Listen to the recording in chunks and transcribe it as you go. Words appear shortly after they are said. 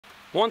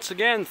Once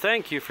again,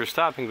 thank you for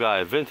stopping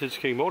by Vintage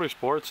King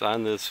Motorsports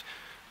on this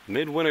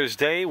midwinter's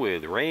day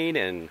with rain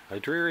and a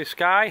dreary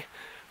sky.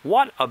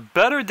 What a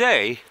better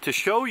day to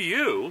show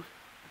you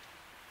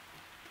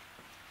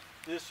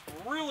this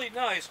really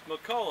nice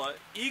McCulloch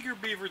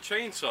Beaver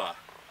chainsaw.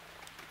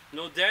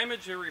 No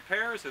damage or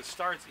repairs. It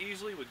starts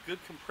easily with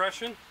good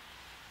compression.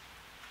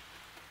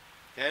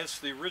 It has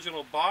the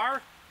original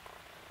bar.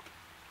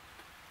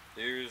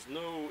 There's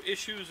no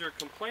issues or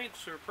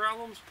complaints or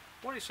problems.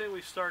 What do you say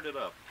we start it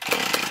up?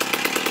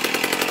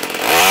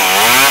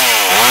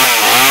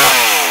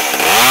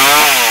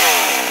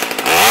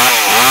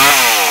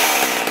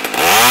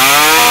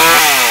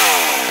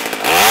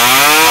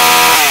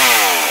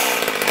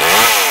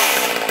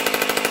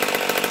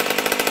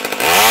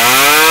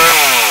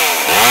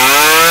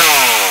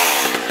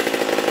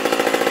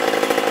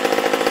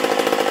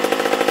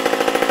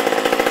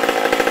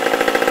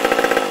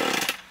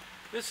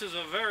 This is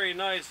a very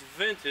nice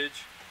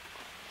vintage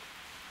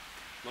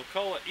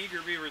McCulloch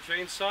Beaver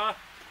chainsaw.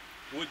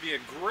 Would be a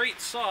great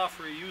saw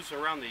for use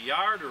around the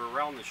yard or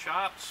around the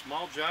shop,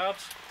 small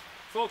jobs.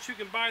 Folks, you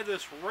can buy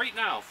this right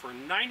now for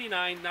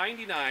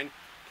 $99.99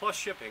 plus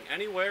shipping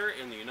anywhere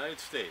in the United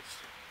States.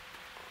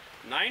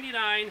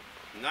 $99.99.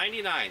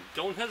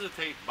 Don't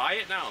hesitate, buy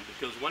it now,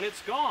 because when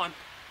it's gone,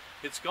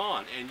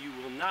 and you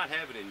will not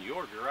have it in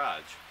your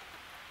garage.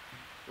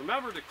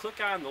 Remember to click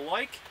on the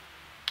like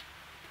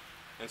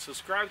and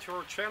subscribe to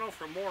our channel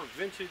for more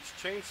vintage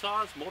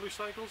chainsaws,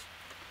 motorcycles,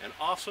 and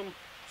awesome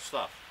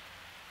stuff.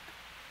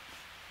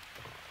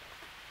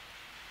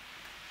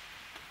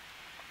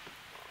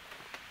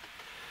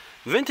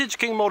 Vintage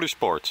King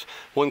Motorsports,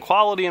 when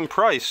quality and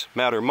price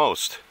matter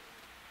most.